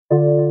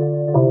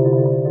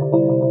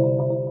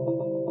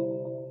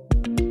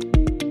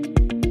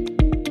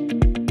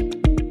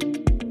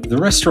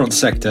restaurant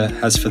sector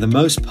has for the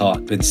most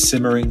part been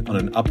simmering on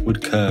an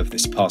upward curve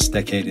this past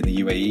decade in the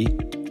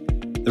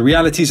UAE. The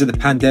realities of the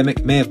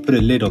pandemic may have put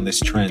a lid on this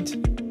trend.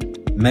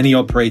 Many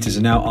operators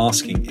are now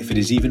asking if it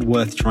is even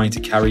worth trying to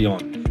carry on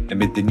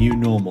amid the new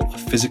normal of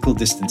physical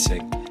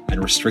distancing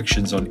and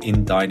restrictions on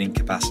in-dining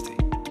capacity.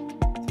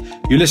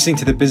 You're listening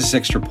to the Business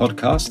Extra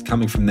podcast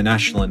coming from the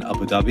National in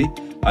Abu Dhabi.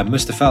 I'm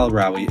Mustafa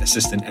Al-Rawi,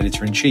 Assistant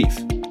Editor-in-Chief.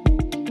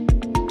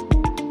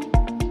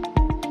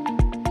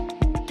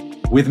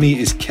 With me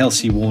is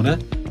Kelsey Warner,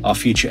 our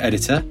future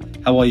editor.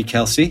 How are you,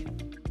 Kelsey?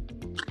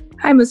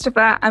 Hi,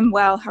 Mustafa. I'm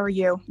well. How are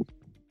you?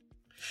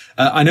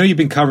 I know you've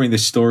been covering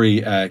this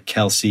story,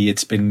 Kelsey.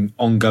 It's been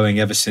ongoing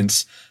ever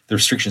since the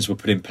restrictions were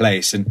put in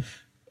place. And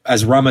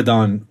as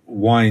Ramadan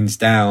winds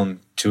down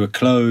to a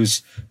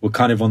close, we're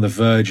kind of on the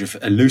verge of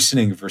a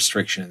loosening of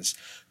restrictions.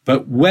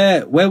 But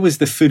where was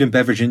the food and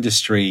beverage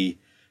industry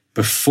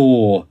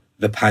before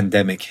the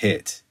pandemic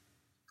hit?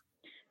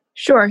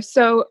 Sure.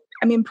 So,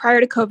 prior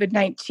to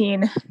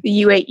COVID-19,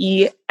 the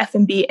UAE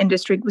F&B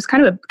industry was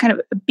kind of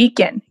a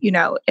beacon,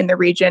 in the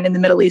region, in the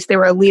Middle East. They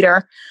were a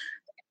leader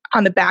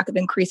on the back of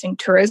increasing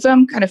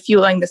tourism, kind of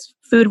fueling this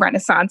food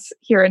renaissance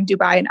here in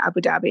Dubai and Abu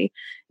Dhabi.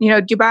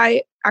 Dubai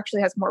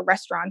actually has more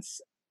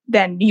restaurants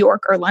than New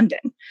York or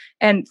London.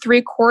 And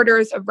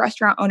 3/4 of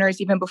restaurant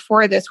owners, even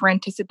before this, were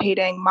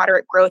anticipating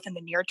moderate growth in the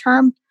near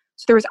term.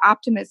 So there was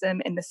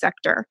optimism in the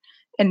sector.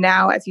 And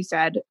now, as you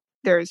said,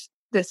 there's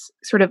this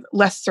sort of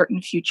less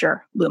certain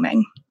future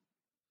looming.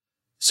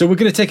 So we're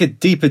going to take a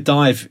deeper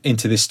dive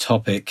into this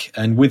topic.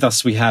 And with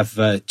us, we have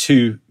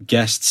two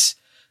guests.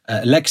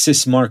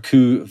 Alexis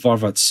Markou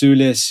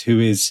Varvatsoulis,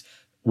 who is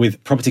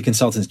with property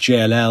consultants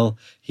JLL.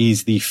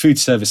 He's the food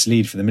service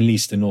lead for the Middle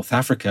East and North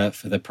Africa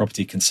for the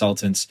property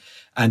consultants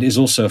and is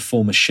also a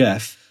former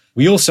chef.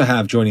 We also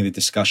have joining the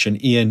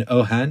discussion Ian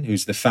Ohan,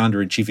 who's the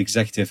founder and chief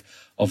executive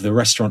of the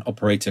restaurant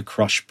operator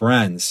Crush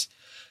Brands.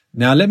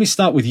 Now, let me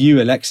start with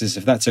you, Alexis,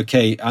 if that's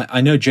okay. I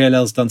know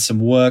JLL's done some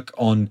work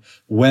on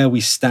where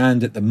we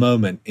stand at the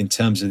moment in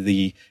terms of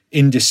the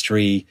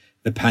industry,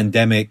 the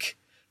pandemic,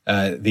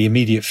 the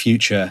immediate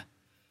future.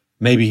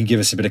 Maybe you can give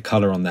us a bit of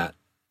color on that.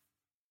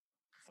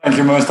 Thank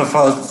you,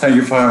 Mustafa. Thank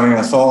you for having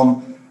us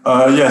on.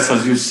 Yes,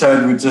 as you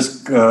said, we're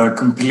just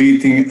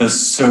completing a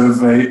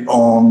survey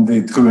on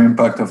the true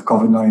impact of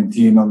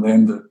COVID-19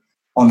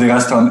 on the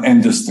restaurant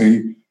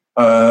industry.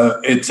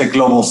 It's a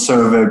global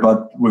survey,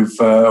 but we're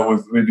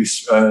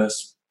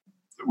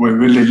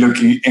really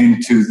looking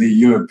into the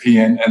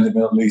European and the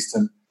Middle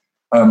Eastern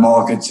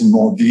markets in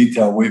more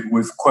detail.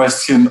 We've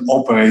questioned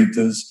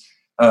operators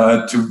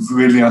to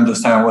really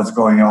understand what's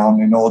going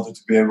on in order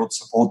to be able to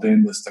support the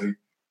industry,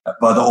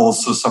 but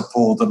also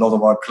support a lot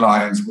of our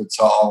clients, which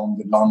are on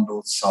the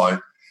landlord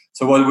side.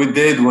 So what we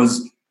did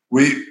was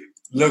we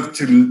looked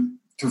to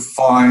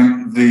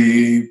find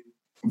the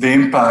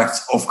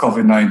impacts of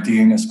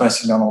COVID-19,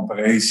 especially on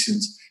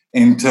operations,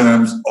 in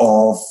terms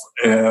of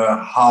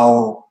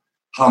how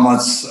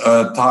much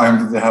time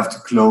did they have to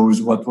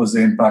close, what was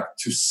the impact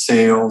to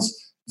sales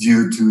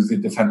due to the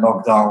different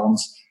lockdowns,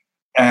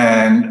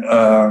 and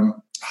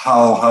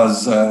how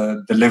has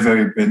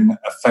delivery been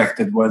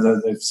affected,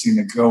 whether they've seen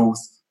a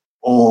growth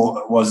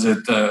or was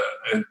it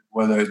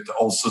whether it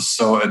also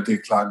saw a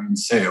decline in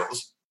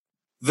sales.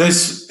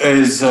 This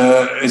is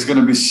going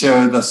to be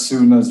shared as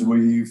soon as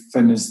we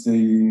finish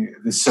the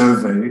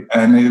survey,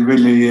 and it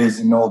really is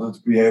in order to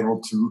be able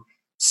to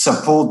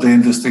support the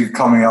industry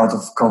coming out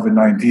of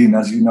COVID-19.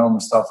 As you know,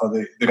 Mustafa,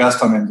 the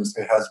restaurant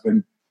industry has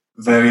been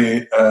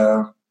very,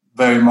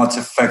 very much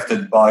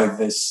affected by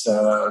this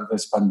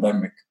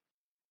pandemic.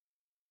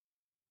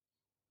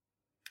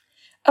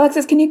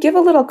 Alexis, can you give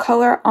a little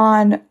color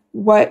on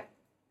what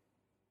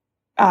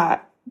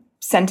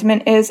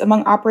sentiment is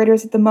among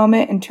operators at the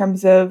moment in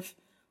terms of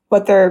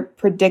what they're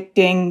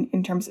predicting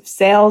in terms of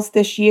sales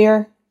this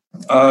year?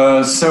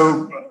 The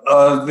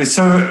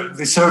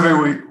survey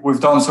we've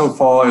done so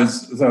far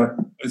has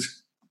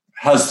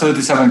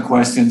 37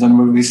 questions, and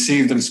we've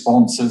received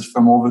responses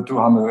from over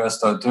 200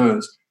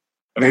 restaurateurs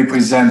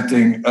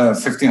representing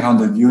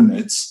 1,500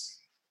 units.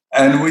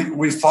 And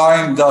we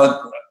find that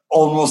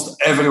almost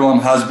everyone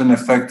has been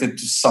affected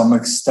to some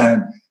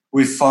extent.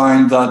 We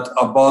find that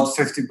about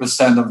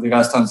 50% of the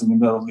restaurants in the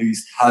Middle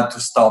East had to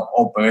stop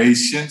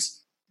operations.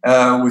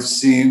 We've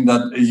seen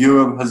that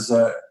Europe has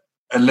a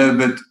little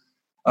bit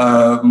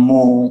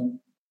more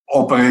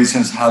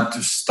operations had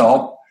to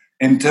stop.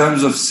 In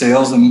terms of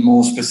sales, and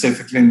more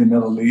specifically in the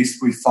Middle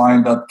East, we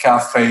find that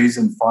cafes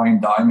and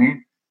fine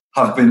dining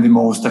have been the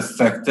most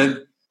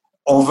affected.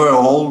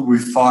 Overall, we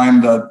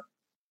find that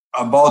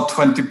about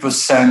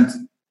 20%,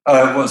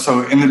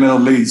 so in the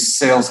Middle East,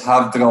 sales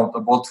have dropped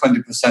about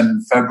 20%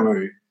 in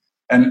February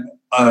and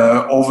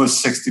over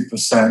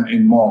 60%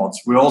 in March.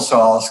 We also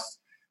asked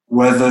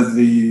whether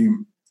the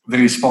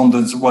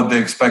respondents, what they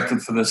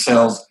expected for the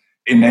sales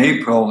in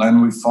April,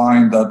 and we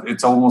find that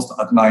it's almost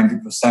at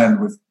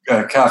 90% with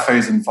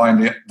cafes and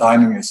fine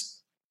dining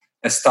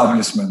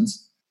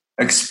establishments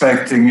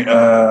expecting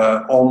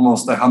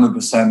almost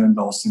 100% in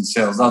loss in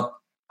sales. That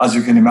as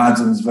you can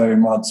imagine, is very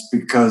much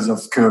because of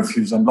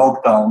curfews and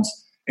lockdowns.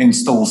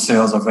 In-store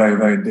sales are very,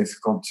 very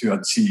difficult to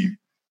achieve.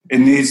 It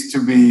needs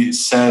to be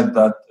said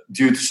that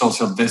due to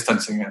social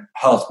distancing and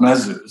health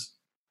measures,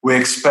 we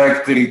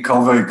expect the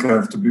recovery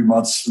curve to be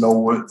much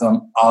slower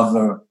than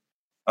other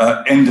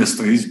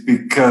industries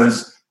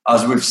because,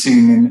 as we've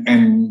seen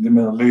in the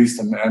Middle East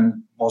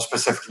and more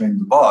specifically in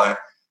Dubai,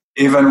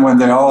 even when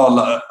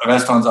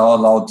restaurants are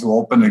allowed to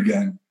open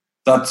again,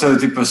 that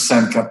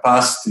 30%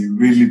 capacity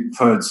really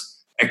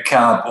puts a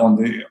cap on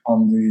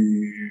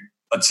the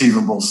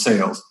achievable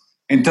sales.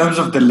 In terms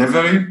of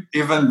delivery,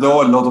 even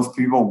though a lot of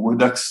people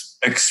would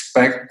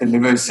expect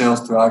delivery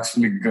sales to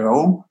actually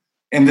grow,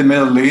 in the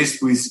Middle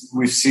East,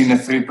 we've seen a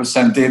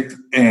 3% dip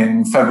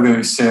in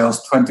February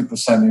sales,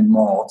 20% in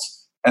March,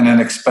 and an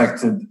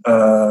expected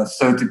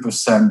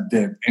 30%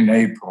 dip in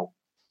April.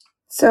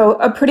 So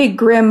a pretty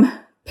grim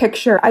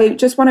picture. I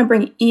just want to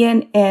bring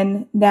Ian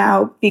in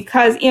now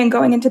because, Ian,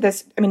 going into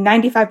this,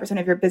 95%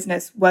 of your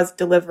business was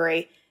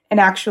delivery. And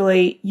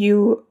actually,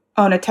 you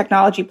own a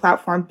technology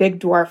platform, Big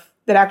Dwarf,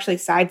 that actually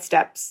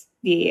sidesteps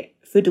the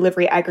food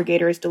delivery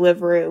aggregators,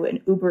 Deliveroo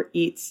and Uber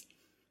Eats,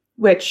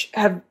 which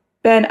have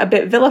been a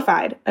bit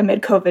vilified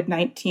amid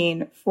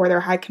COVID-19 for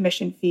their high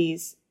commission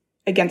fees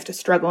against a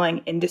struggling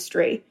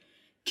industry.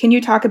 Can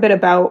you talk a bit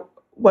about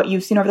what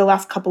you've seen over the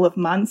last couple of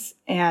months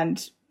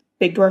and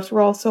Big Dwarf's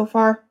role so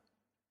far?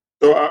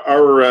 So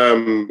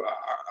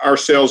our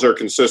sales are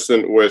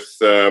consistent with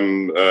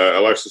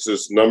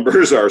Alexis's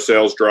numbers, our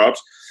sales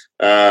drops.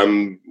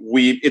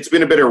 It's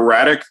been a bit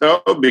erratic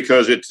though,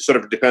 because it sort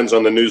of depends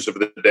on the news of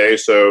the day.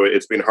 So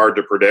it's been hard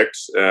to predict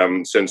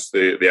since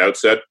the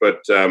outset, but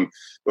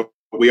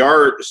we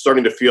are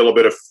starting to feel a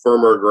bit of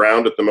firmer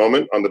ground at the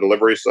moment on the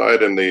delivery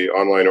side and the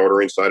online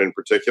ordering side in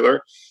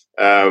particular.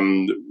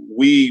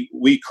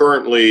 We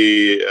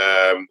currently,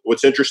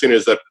 what's interesting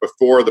is that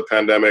before the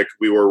pandemic,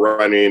 we were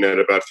running at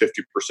about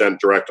 50%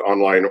 direct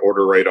online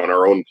order rate on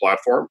our own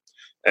platform.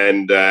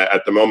 And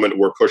at the moment,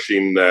 we're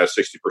pushing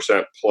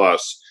 60%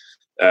 plus,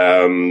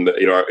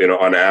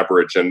 on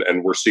average,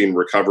 and we're seeing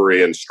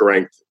recovery and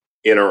strength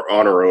on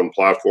our own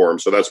platform.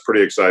 So that's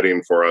pretty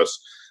exciting for us.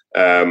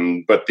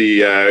 But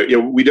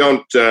we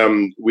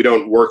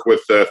don't work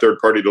with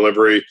third-party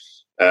delivery.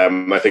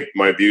 I think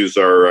my views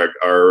are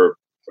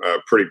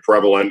pretty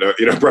prevalent,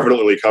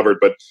 prevalently covered.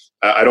 But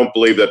I don't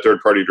believe that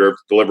third-party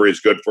delivery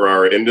is good for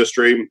our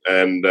industry,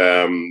 and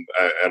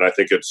I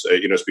think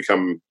it's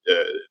become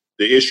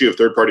the issue of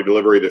third-party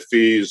delivery, the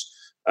fees,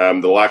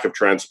 the lack of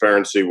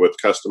transparency with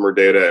customer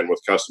data and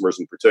with customers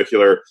in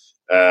particular.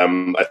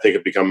 I think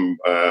it become,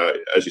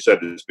 as you said,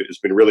 it's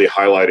been really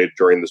highlighted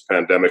during this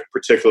pandemic,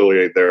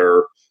 particularly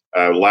their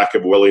lack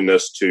of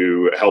willingness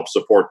to help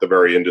support the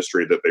very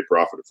industry that they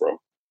profited from.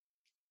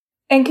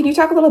 And can you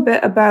talk a little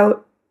bit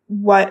about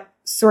what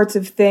sorts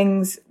of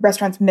things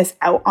restaurants miss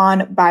out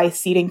on by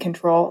ceding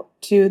control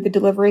to the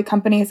delivery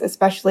companies,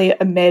 especially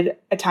amid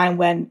a time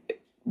when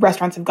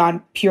restaurants have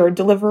gone pure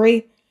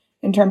delivery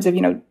in terms of,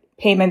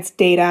 payments,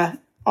 data,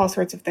 all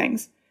sorts of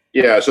things?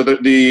 Yeah. So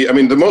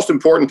the most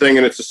important thing,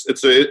 and it's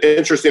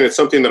interesting, it's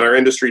something that our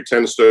industry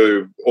tends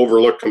to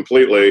overlook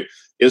completely,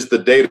 is the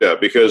data,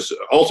 because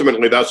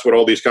ultimately that's what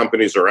all these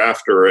companies are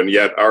after, and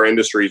yet our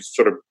industry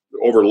sort of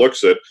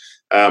overlooks it.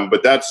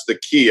 But that's the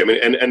key. And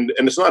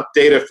it's not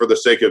data for the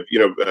sake of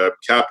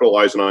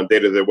capitalizing on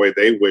data the way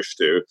they wish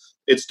to.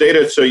 It's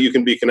data so you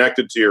can be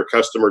connected to your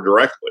customer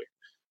directly.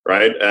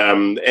 Right.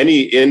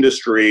 Any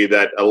industry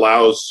that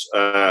allows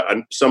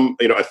a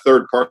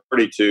third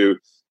party to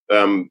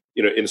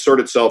insert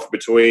itself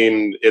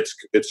between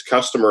its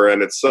customer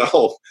and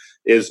itself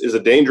is a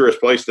dangerous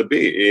place to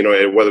be.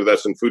 Whether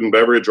that's in food and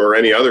beverage or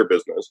any other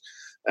business.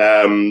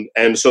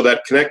 And so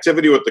that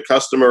connectivity with the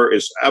customer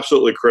is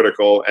absolutely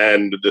critical.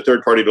 And the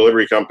third party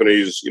delivery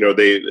companies,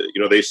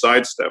 they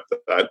sidestep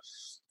that.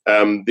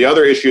 The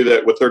other issue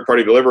that with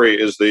third-party delivery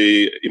is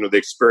the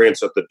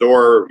experience at the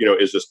door.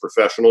 Is this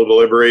professional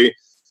delivery?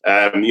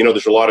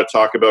 There's a lot of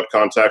talk about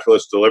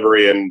contactless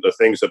delivery and the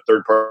things that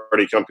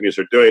third-party companies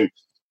are doing.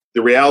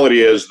 The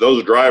reality is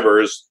those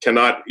drivers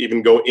cannot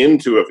even go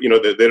into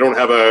they don't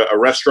have a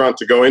restaurant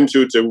to go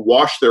into to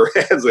wash their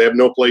hands. They have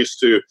no place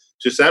to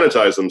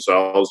sanitize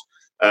themselves.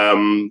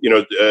 To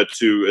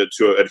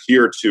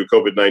adhere to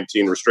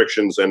COVID-19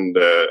 restrictions and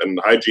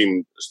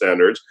hygiene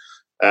standards.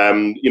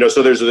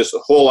 So there's this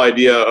whole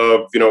idea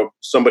of,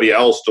 somebody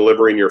else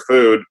delivering your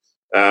food,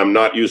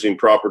 not using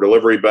proper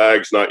delivery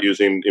bags, not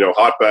using,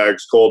 hot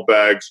bags, cold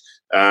bags,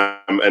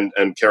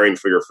 and caring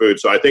for your food.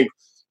 So I think,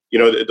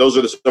 those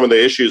are some of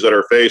the issues that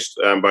are faced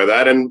by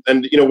that. And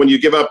when you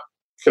give up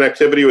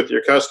connectivity with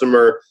your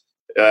customer,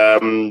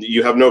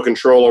 you have no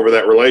control over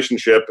that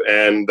relationship,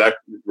 and that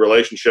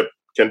relationship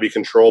can be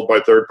controlled by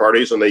third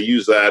parties, and they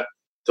use that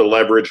to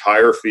leverage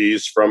higher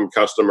fees from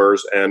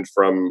customers and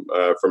from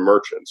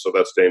merchants. So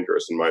that's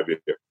dangerous in my view.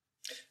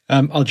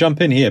 I'll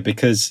jump in here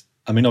because,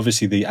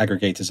 obviously the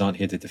aggregators aren't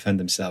here to defend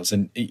themselves.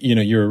 And,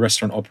 you're a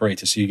restaurant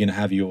operator, so you're going to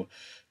have your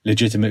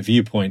legitimate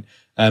viewpoint.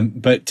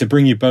 But to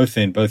bring you both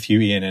in, both you,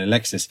 Ian, and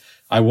Alexis,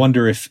 I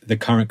wonder if the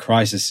current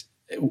crisis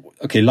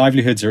okay,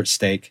 livelihoods are at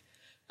stake,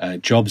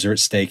 jobs are at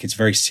stake. It's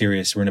very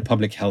serious. We're in a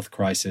public health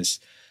crisis,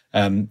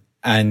 and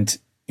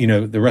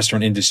the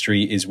restaurant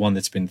industry is one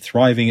that's been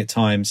thriving at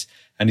times,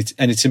 and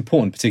it's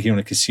important, particularly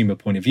on a consumer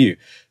point of view.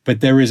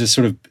 But there is a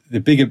sort of the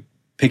bigger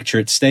picture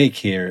at stake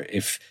here.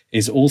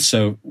 Is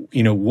also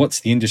what's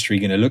the industry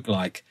going to look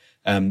like,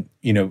 in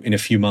a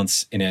few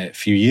months, in a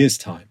few years'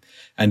 time,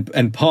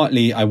 and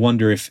partly I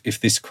wonder if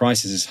this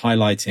crisis is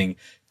highlighting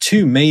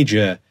two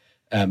major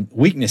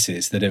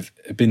weaknesses that have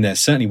been there,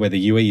 certainly where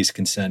the UAE is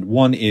concerned.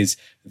 One is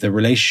the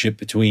relationship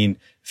between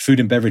food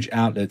and beverage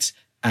outlets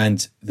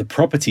and the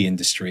property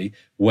industry,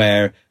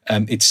 where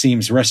it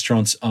seems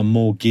restaurants are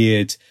more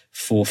geared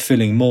for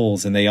filling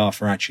malls than they are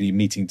for actually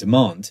meeting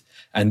demand.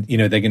 And,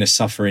 they're going to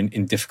suffer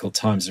in difficult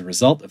times as a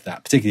result of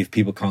that, particularly if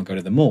people can't go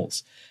to the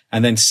malls.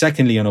 And then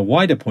secondly, on a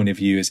wider point of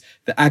view, is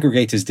the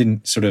aggregators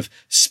didn't sort of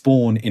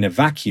spawn in a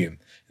vacuum.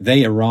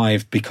 They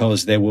arrived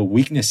because there were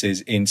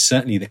weaknesses in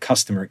certainly the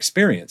customer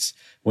experience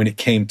when it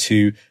came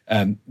to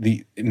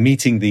the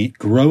meeting the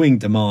growing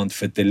demand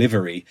for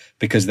delivery,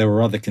 because there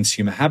were other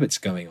consumer habits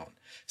going on.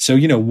 So,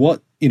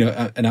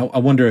 and I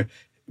wonder,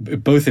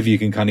 both of you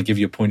can kind of give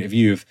your point of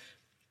view of,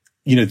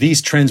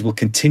 these trends will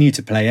continue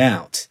to play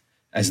out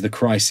as the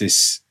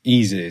crisis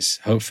eases,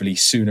 hopefully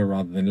sooner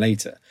rather than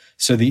later.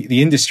 So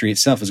the industry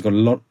itself has got a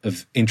lot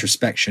of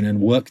introspection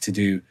and work to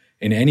do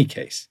in any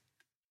case.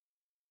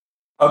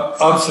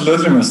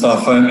 Absolutely,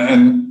 Mustafa.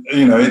 And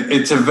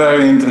it's a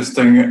very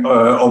interesting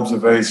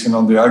observation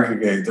on the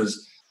aggregators.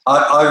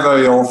 I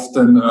very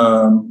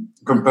often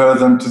compare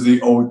them to the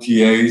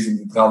OTAs in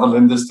the travel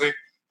industry.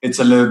 It's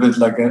a little bit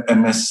like a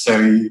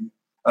necessary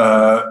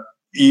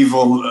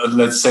evil,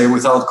 let's say,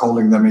 without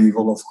calling them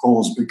evil, of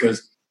course,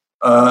 because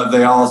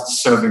they are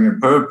serving a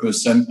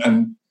purpose.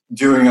 And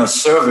during our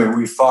survey,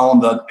 we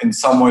found that in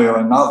some way or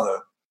another,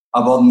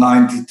 about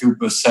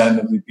 92%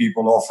 of the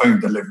people offering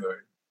delivery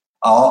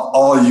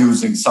are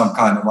using some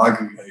kind of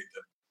aggregator.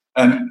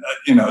 And,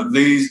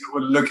 we're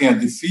looking at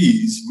the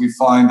fees, we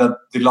find that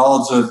the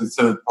larger the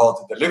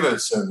third-party delivery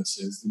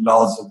services, the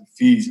larger the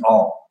fees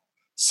are.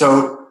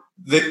 So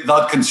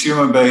that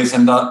consumer base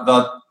and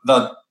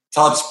that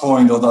touch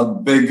point or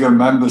that bigger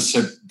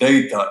membership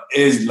data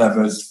is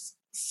leveraged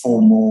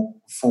for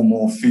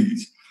more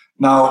fees.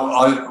 Now,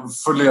 I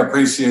fully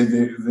appreciate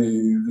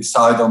the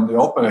side on the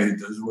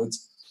operators, which,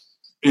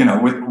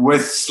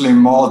 with slim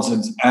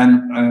margins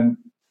and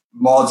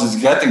margins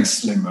getting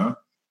slimmer,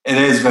 it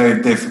is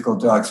very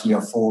difficult to actually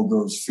afford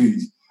those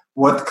fees.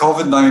 What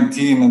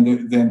COVID-19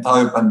 and the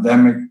entire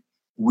pandemic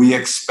we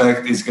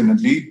expect is going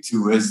to lead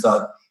to is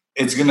that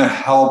it's going to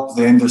help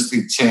the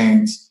industry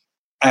change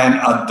and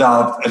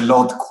adapt a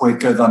lot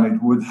quicker than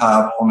it would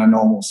have on a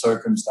normal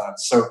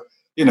circumstance. So,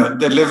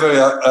 delivery,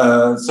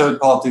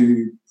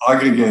 third-party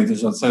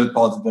aggregators or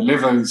third-party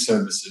delivery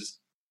services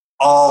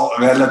are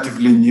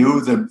relatively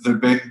new.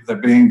 They're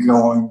being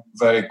growing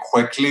very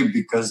quickly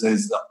because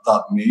there's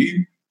that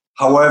need.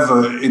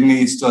 However, it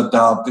needs to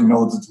adapt in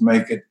order to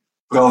make it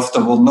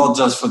profitable, not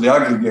just for the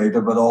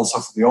aggregator, but also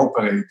for the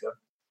operator,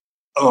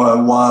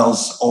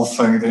 whilst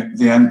offering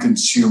the end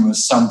consumer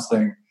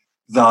something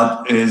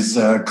that is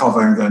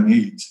covering their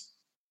needs.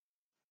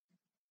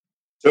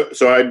 So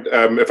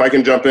if I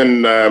can jump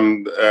in,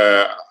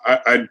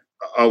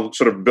 I'll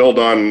sort of build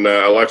on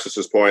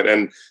Alexis's point,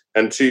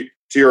 and to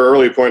your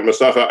early point,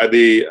 Mustafa,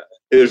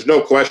 there's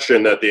no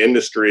question that the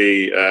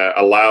industry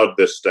allowed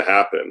this to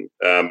happen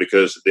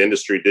because the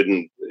industry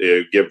didn't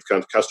give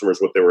customers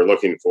what they were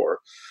looking for.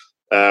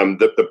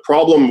 The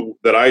problem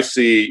that I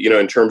see,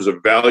 in terms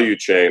of value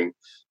chain,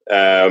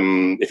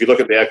 if you look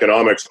at the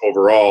economics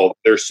overall,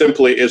 there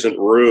simply isn't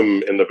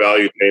room in the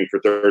value chain for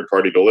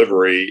third-party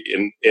delivery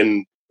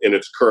in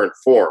its current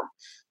form.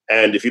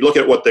 And if you look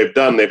at what they've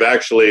done, they've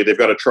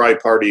got a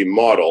tri-party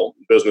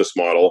business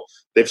model.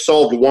 They've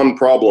solved one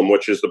problem,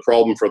 which is the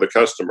problem for the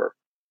customer.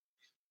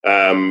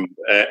 And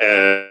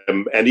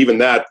even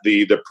that,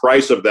 the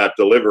price of that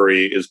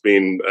delivery has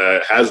been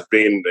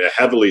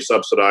heavily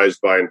subsidized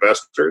by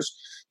investors.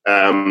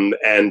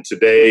 And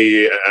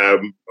today,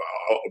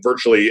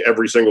 virtually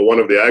every single one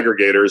of the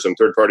aggregators and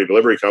third-party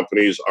delivery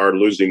companies are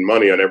losing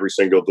money on every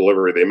single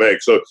delivery they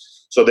make. So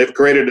they've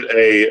created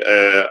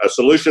a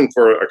solution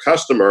for a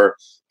customer,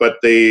 but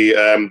they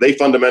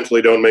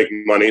fundamentally don't make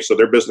money. So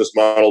their business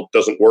model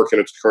doesn't work in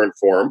its current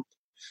form,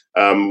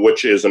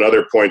 which is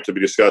another point to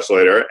be discussed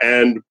later.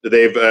 And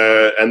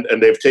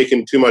they've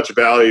taken too much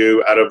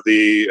value out of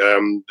the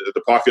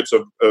pockets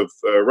of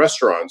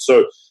restaurants.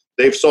 So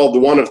they've solved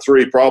one of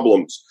three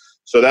problems.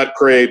 So that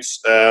creates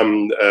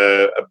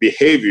a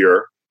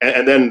behavior.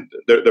 And then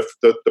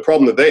the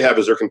problem that they have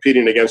is they're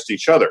competing against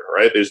each other,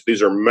 right?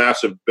 These are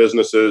massive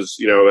businesses,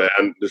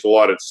 and there's a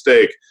lot at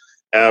stake.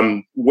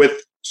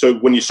 So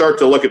when you start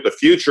to look at the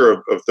future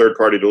of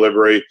third-party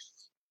delivery,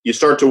 you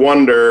start to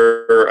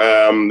wonder,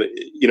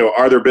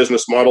 are their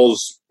business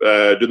models,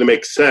 do they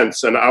make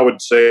sense? And I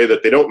would say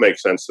that they don't make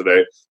sense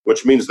today,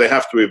 which means they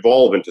have to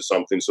evolve into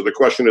something. So the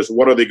question is,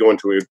 what are they going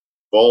to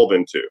evolve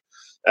into?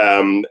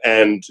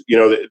 And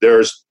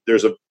there's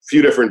a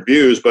few different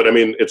views, but I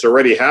mean, it's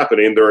already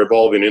happening. They're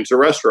evolving into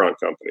restaurant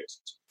companies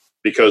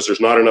because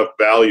there's not enough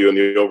value in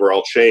the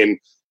overall chain.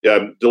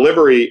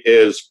 Delivery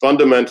is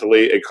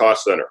fundamentally a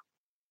cost center.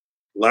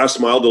 Last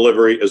mile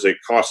delivery is a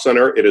cost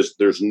center.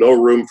 There's no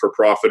room for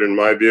profit in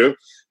my view.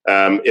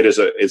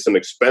 It's an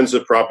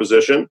expensive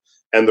proposition,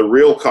 and the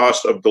real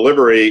cost of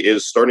delivery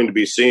is starting to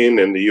be seen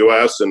in the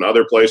U.S. and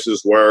other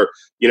places where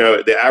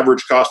the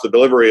average cost of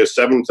delivery is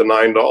 $7 to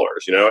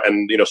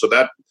 $9. So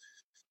that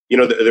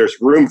there's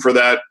room for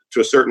that to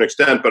a certain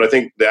extent, but I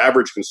think the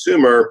average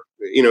consumer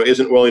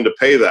isn't willing to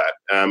pay that.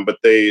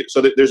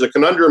 There's a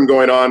conundrum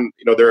going on.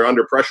 They're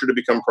under pressure to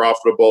become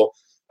profitable.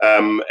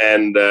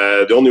 And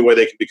the only way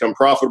they can become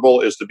profitable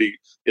is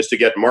to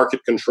get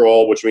market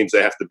control, which means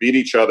they have to beat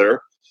each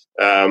other.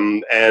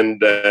 And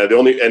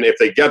if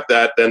they get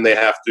that, then they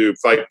have to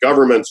fight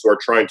governments who are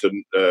trying to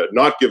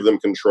not give them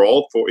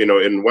control.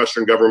 In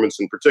Western governments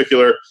in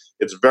particular,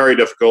 it's very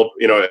difficult.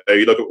 You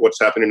look at what's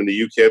happening in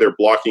the UK; they're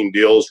blocking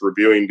deals,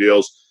 reviewing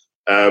deals.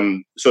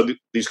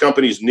 These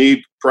companies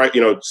need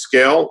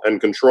scale and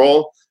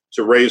control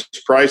to raise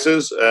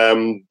prices,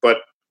 but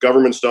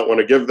governments don't want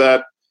to give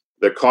that.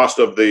 The cost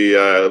of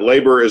the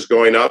labor is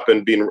going up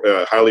and being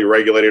highly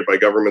regulated by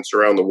governments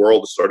around the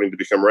world. Is starting to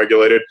become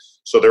regulated.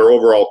 So their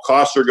overall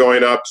costs are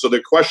going up. So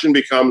the question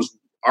becomes,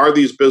 are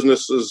these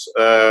businesses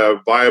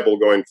viable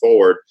going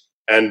forward?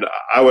 And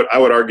I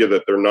would argue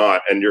that they're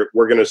not. And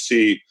we're going to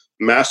see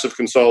massive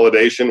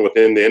consolidation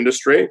within the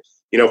industry.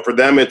 For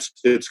them,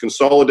 it's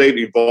consolidate,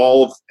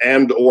 evolve,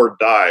 and or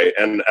die.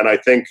 And I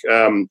think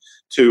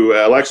to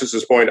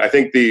Alexis's point, I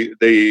think the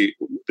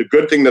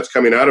good thing that's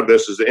coming out of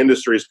this is the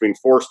industry is being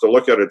forced to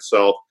look at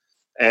itself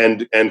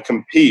and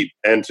compete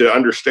and to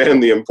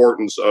understand the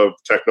importance of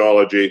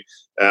technology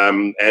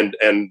and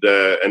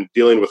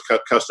dealing with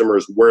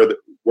customers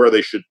where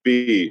they should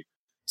be.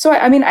 So,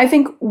 I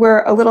think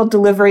we're a little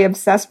delivery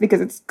obsessed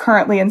because it's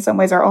currently in some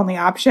ways our only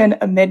option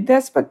amid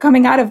this. But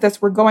coming out of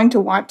this, we're going to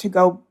want to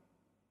go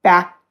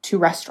back to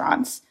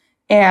restaurants.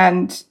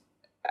 And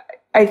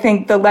I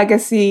think the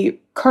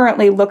legacy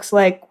currently looks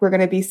like we're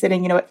going to be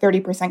sitting, at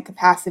 30%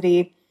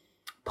 capacity,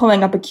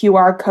 pulling up a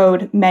QR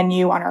code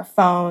menu on our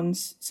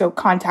phones. So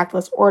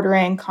contactless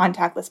ordering,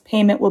 contactless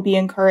payment will be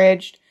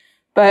encouraged.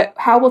 But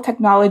how will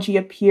technology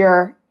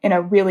appear in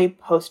a really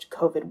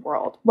post-COVID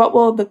world? What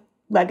will the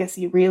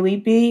legacy really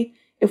be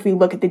if we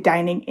look at the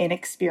dining in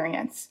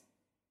experience?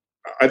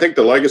 I think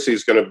the legacy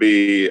is going to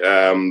be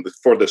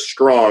for the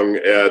strong.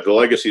 The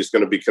legacy is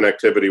going to be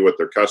connectivity with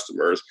their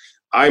customers.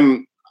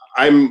 I'm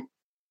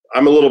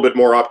a little bit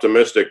more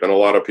optimistic than a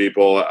lot of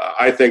people.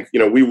 I think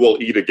we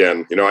will eat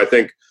again. I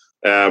think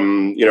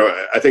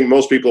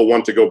most people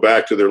want to go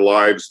back to their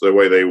lives the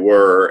way they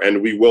were,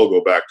 and we will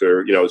go back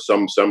to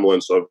some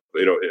semblance of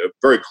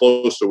very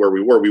close to where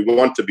we were. We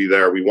want to be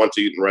there. We want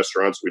to eat in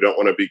restaurants. We don't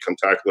want to be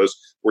contactless.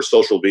 We're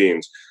social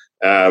beings.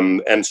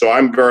 And so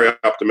I'm very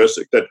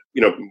optimistic that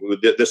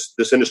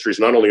this industry is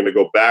not only going to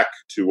go back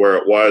to where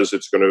it was,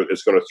 it's going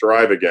to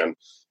thrive again.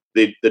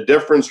 The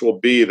difference will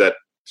be that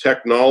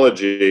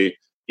technology,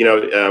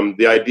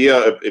 the idea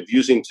of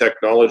using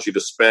technology to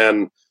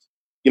span,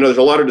 there's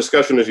a lot of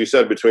discussion, as you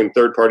said, between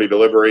third-party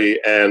delivery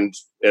and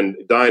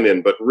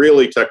dine-in, but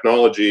really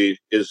technology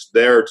is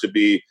there to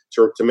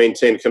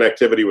maintain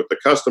connectivity with the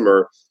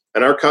customer.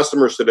 And our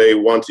customers today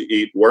want to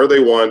eat where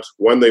they want,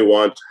 when they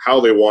want, how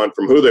they want,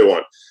 from who they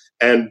want.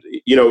 And,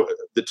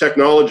 the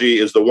technology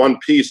is the one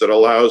piece that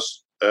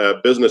allows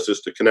businesses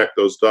to connect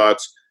those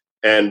dots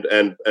and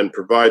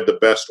provide the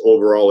best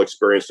overall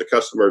experience to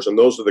customers. And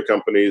those are the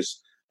companies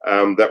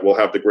that will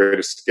have the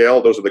greatest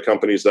scale. Those are the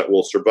companies that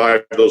will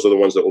survive. Those are the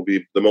ones that will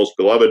be the most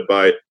beloved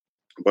by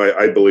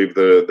I believe,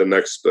 the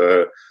next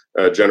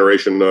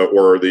generation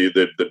or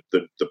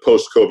the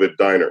post-COVID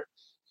diner.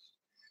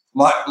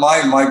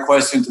 My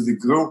question to the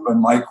group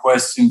and my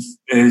question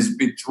is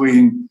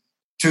between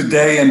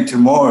today and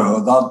tomorrow,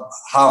 that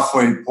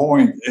halfway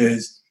point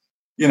is,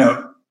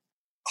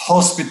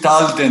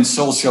 hospitality and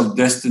social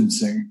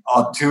distancing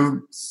are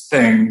two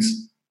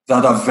things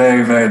that are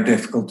very, very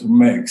difficult to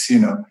mix.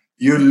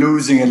 You're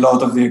losing a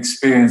lot of the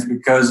experience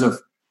because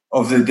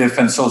of the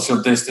different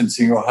social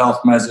distancing or health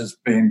measures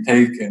being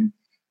taken.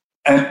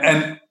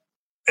 And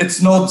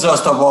it's not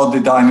just about the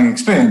dining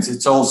experience,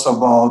 it's also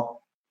about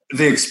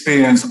the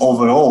experience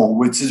overall,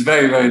 which is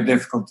very, very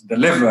difficult to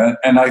deliver.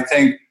 And I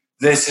think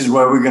this is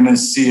where we're going to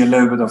see a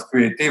little bit of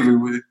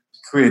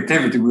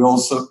creativity.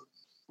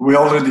 We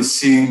already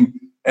seen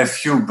a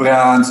few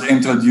brands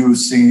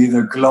introducing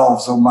either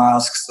gloves or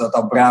masks that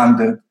are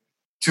branded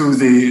to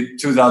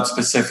that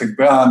specific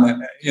brand.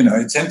 And,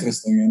 it's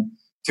interesting. And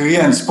to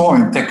Ian's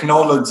point,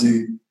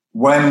 technology,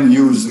 when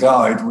used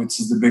right, which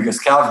is the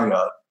biggest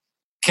caveat,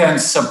 can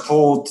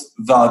support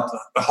that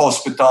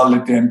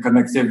hospitality and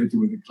connectivity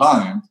with the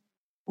client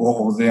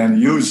or the end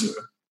user.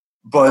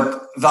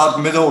 But that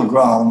middle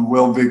ground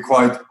will be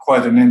quite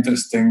an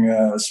interesting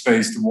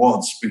space to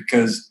watch,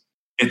 because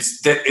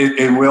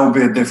it will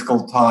be a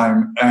difficult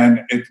time,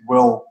 and it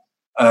will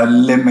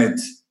limit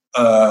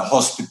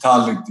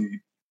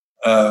hospitality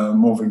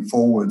moving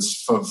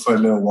forwards for a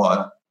little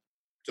while.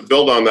 To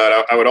build on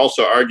that, I would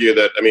also argue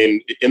that, I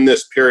mean, in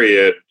this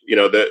period,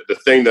 the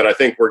thing that I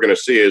think we're going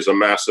to see is a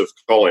massive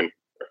culling.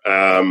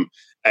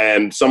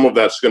 And some of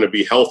that's going to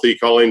be healthy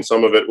culling.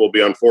 Some of it will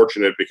be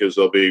unfortunate because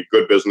there'll be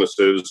good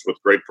businesses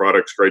with great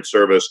products, great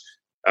service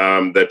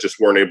that just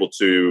weren't able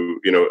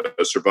to,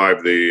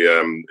 survive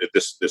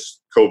this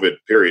COVID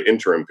period,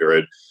 interim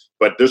period.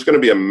 But there's going to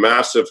be a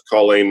massive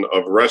culling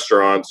of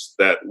restaurants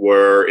that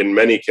were, in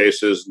many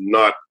cases,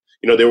 not.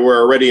 They were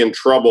already in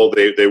trouble.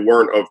 They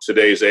weren't of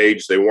today's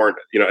age. They weren't,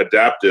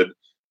 adapted,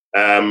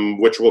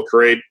 which will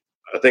create,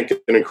 I think,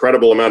 an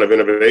incredible amount of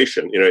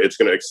innovation. It's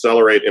going to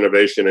accelerate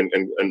innovation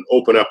and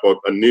open up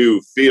a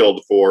new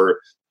field for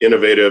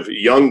innovative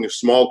young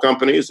small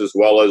companies as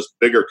well as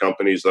bigger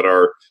companies that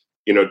are,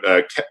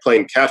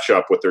 playing catch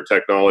up with their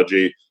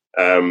technology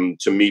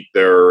to meet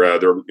their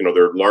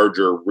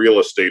larger real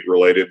estate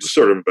related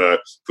sort of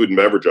food and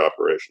beverage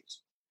operations.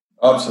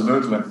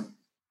 Absolutely.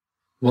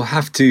 We'll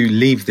have to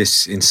leave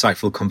this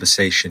insightful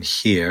conversation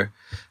here.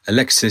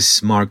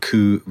 Alexis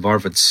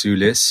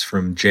Marcoux-Varvatsoulis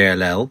from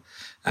JLL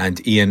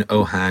and Ian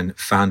Ohan,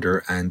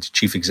 founder and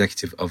chief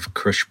executive of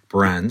Krush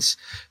Brands.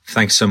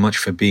 Thanks so much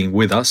for being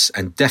with us.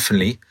 And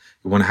definitely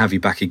we want to have you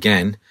back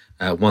again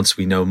once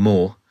we know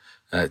more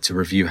to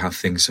review how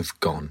things have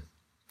gone.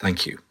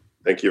 Thank you.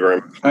 Thank you very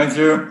much. Thank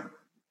you.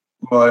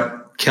 Bye.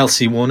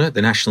 Kelsey Warner,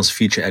 the National's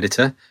future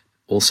editor.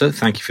 Also,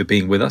 thank you for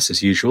being with us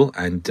as usual.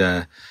 And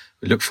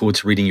we look forward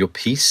to reading your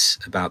piece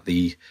about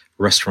the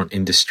restaurant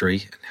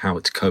industry and how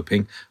it's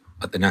coping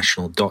at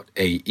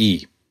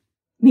thenational.ae.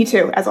 Me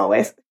too, as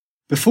always.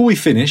 Before we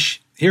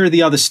finish, here are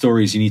the other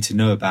stories you need to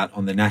know about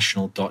on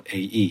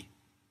thenational.ae.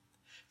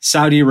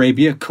 Saudi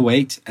Arabia,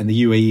 Kuwait, and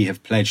the UAE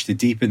have pledged to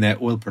deepen their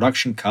oil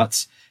production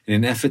cuts in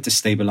an effort to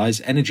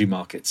stabilize energy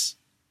markets.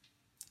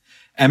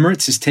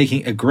 Emirates is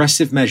taking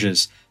aggressive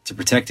measures to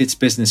protect its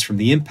business from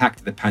the impact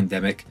of the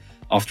pandemic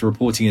after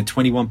reporting a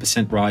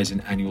 21% rise in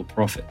annual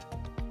profit.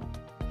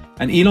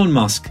 And Elon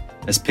Musk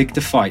has picked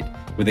a fight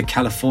with a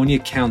California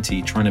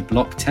county trying to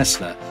block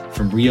Tesla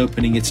from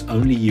reopening its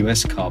only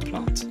US car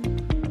plant.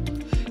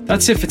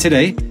 That's it for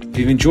today. If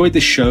you've enjoyed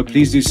this show,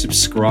 please do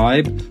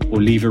subscribe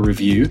or leave a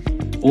review.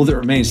 All that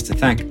remains to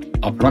thank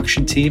our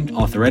production team,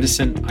 Arthur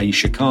Edison,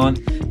 Aisha Khan,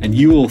 and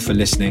you all for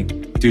listening.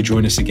 Do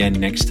join us again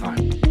next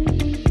time.